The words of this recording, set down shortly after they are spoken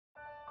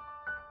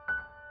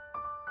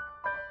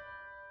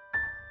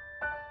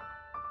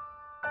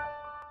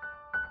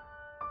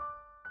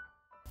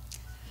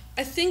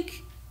I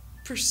think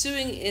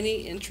pursuing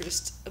any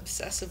interest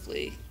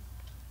obsessively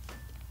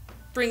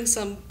brings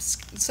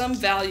some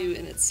value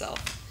in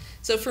itself.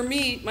 So for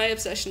me, my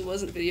obsession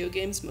wasn't video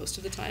games most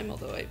of the time,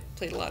 although I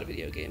played a lot of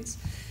video games.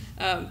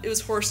 It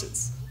was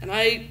horses. And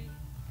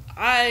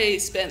I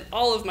spent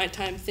all of my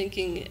time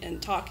thinking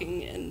and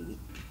talking and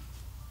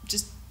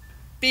just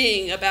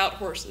being about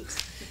horses.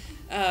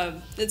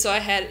 And so I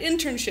had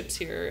internships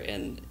here,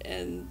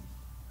 and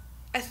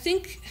I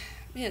think,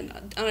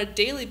 man, on a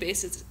daily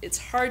basis, it's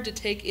hard to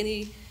take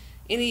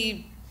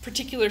any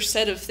particular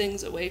set of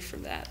things away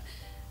from that.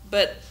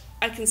 But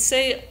I can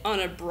say on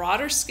a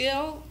broader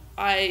scale,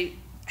 I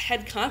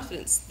had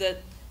confidence that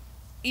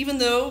even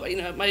though,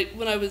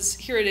 when I was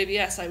here at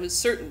ABS, I was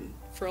certain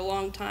for a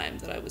long time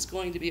that I was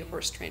going to be a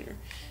horse trainer,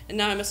 and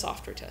now I'm a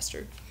software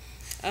tester.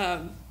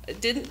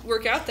 It didn't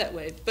work out that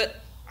way,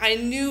 but I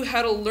knew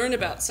how to learn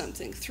about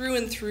something through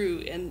and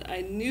through, and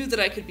I knew that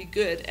I could be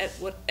good at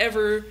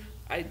whatever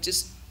I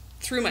just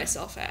threw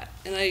myself at,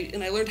 and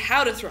I learned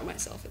how to throw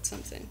myself at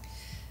something.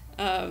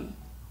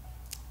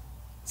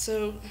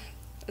 So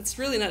it's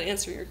really not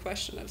answering your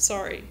question. I'm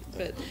sorry,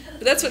 but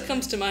that's what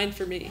comes to mind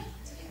for me.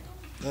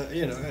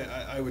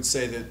 I would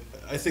say that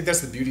I think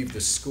that's the beauty of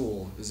this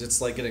school, is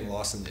it's like getting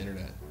lost in the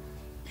internet.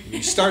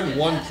 You start in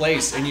one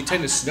place and you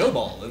tend to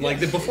snowball, and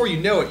before you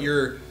know it,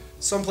 you're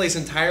someplace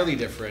entirely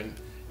different,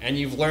 and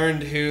you've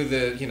learned who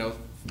the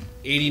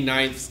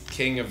 89th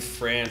king of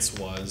France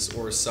was,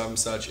 or some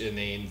such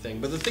inane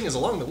thing. But the thing is,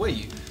 along the way,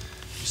 you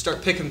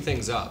start picking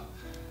things up,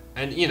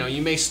 and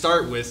you may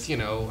start with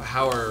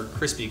how are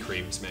Krispy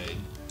Kremes made,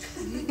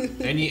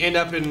 and you end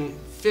up in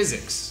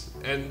physics.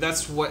 And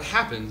that's what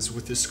happens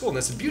with this school, and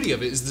that's the beauty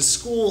of it, is the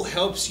school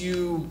helps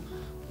you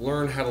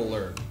learn how to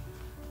learn.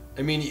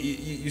 I mean,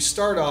 you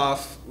start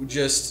off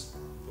just,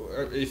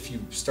 if you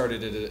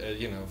started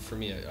at, for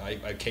me,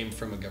 I came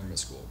from a government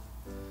school,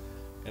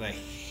 and I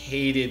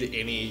hated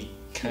any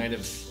kind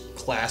of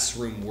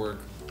classroom work,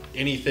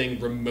 anything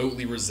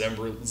remotely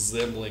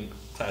resembling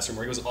classroom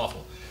work. It was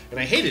awful. And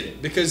I hated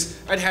it because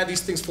I'd had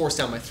these things forced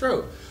down my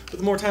throat. But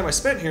the more time I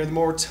spent here, the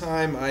more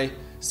time I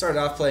started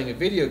off playing a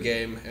video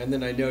game, and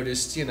then I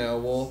noticed,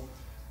 the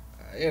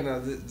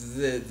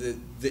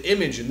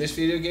image in this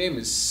video game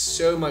is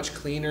so much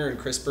cleaner and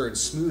crisper and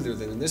smoother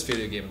than in this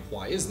video game, and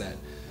why is that?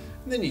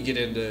 And then you get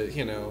into,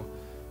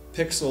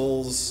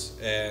 pixels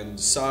and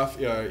soft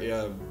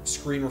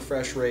screen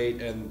refresh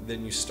rate, and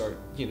then you start,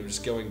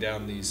 just going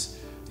down these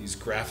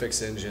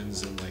graphics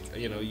engines, and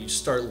you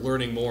start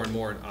learning more and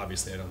more. And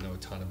obviously, I don't know a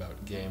ton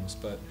about games,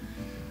 but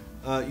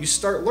you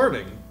start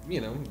learning,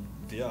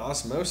 via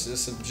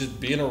osmosis of just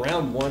being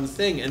around one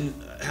thing and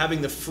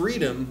having the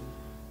freedom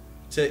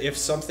to, if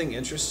something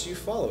interests you,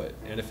 follow it,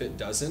 and if it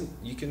doesn't,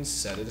 you can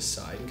set it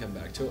aside and come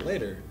back to it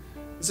later.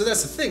 And so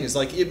that's the thing, is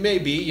it may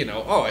be,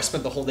 I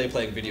spent the whole day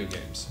playing video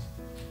games,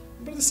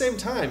 but at the same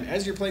time,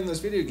 as you're playing those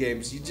video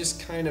games, you just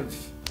kind of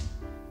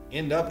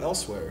end up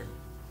elsewhere,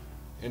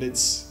 and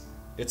that's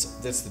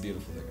the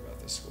beautiful thing about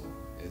this school.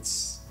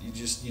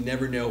 You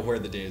never know where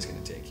the day is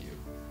going to take you.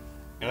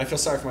 And I feel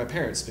sorry for my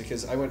parents,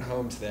 because I went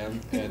home to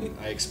them and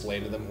I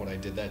explained to them what I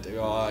did that day.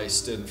 I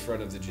stood in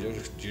front of the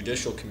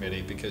judicial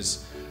committee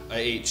because I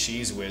ate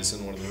Cheese Whiz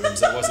in one of the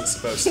rooms I wasn't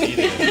supposed to eat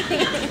it in.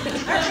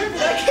 I remember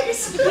that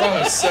case.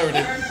 Oh, so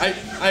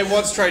I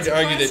once tried to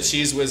argue that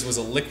Cheese Whiz was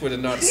a liquid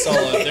and not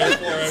solid,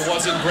 therefore I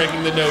wasn't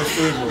breaking the no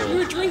food rule. You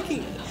were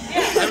drinking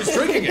it. I was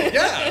drinking it,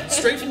 yeah,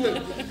 straight from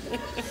the...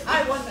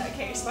 I won that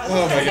case, by the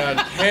way. Oh my God,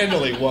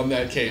 handily won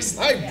that case.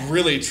 I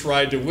really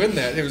tried to win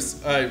that.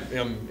 I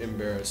am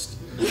embarrassed.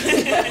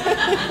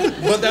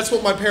 But that's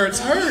what my parents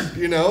heard,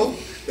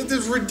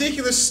 This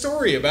ridiculous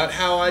story about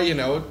how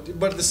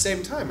but at the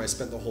same time, I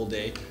spent the whole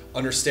day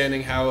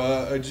understanding how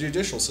a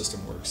judicial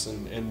system works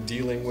and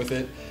dealing with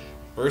it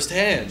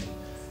firsthand.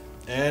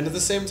 And at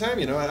the same time,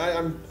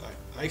 I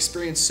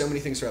experienced so many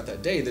things throughout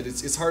that day that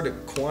it's hard to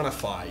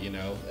quantify,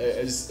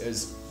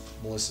 as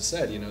Melissa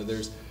said,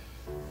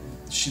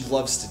 she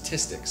loves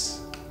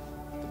statistics.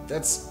 But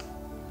that's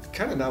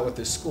kind of not what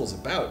this school's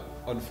about,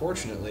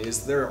 unfortunately,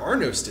 is there are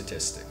no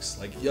statistics.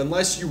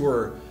 Unless you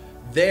were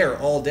there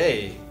all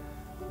day,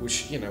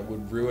 which,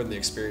 would ruin the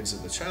experience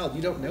of the child,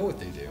 you don't know what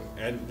they do.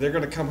 And they're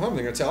going to come home,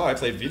 they're going to tell, I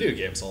played video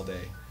games all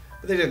day.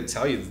 But they didn't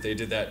tell you that they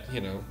did that,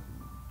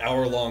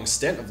 hour-long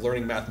stint of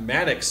learning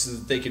mathematics so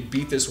that they could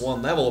beat this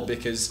one level,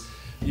 because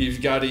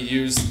you've got to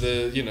use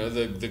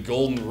the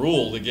golden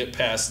rule to get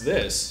past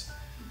this,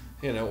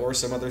 or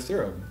some other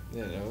theorem.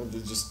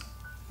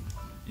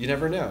 You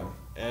never know.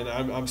 And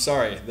I'm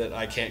sorry that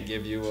I can't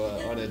give you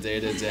on a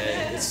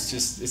day-to-day.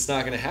 It's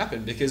not going to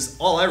happen, because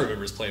all I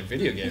remember is playing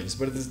video games.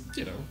 But it's,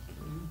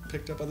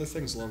 picked up other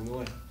things along the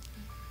way.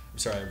 I'm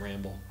sorry, I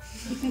ramble.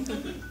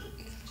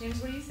 James,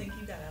 what do you think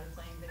you got out of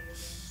playing video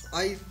games?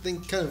 I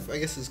think I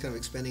guess it's kind of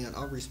expanding on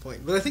Aubrey's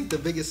point, but I think the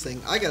biggest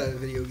thing I got out of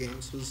video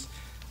games was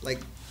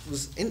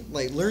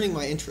learning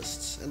my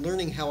interests and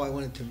learning how I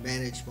wanted to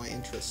manage my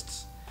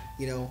interests.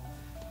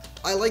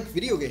 I like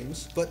video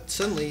games, but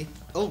suddenly,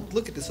 oh,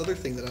 look at this other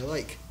thing that I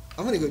like.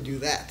 I'm going to go do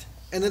that.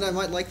 And then I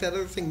might like that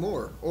other thing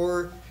more.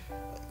 Or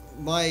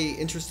my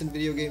interest in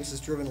video games has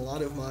driven a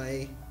lot of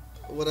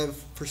what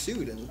I've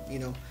pursued, and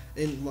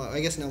I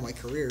guess now my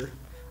career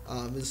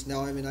is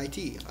now I'm in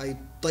IT. I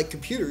like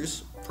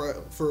computers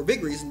for a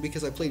big reason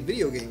because I played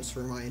video games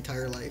for my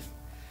entire life,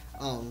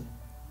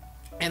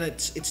 and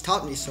it's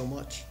taught me so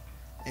much,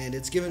 and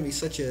it's given me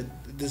such a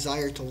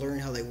desire to learn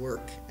how they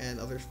work and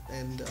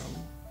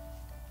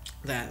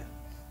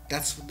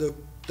that's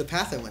the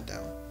path I went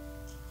down.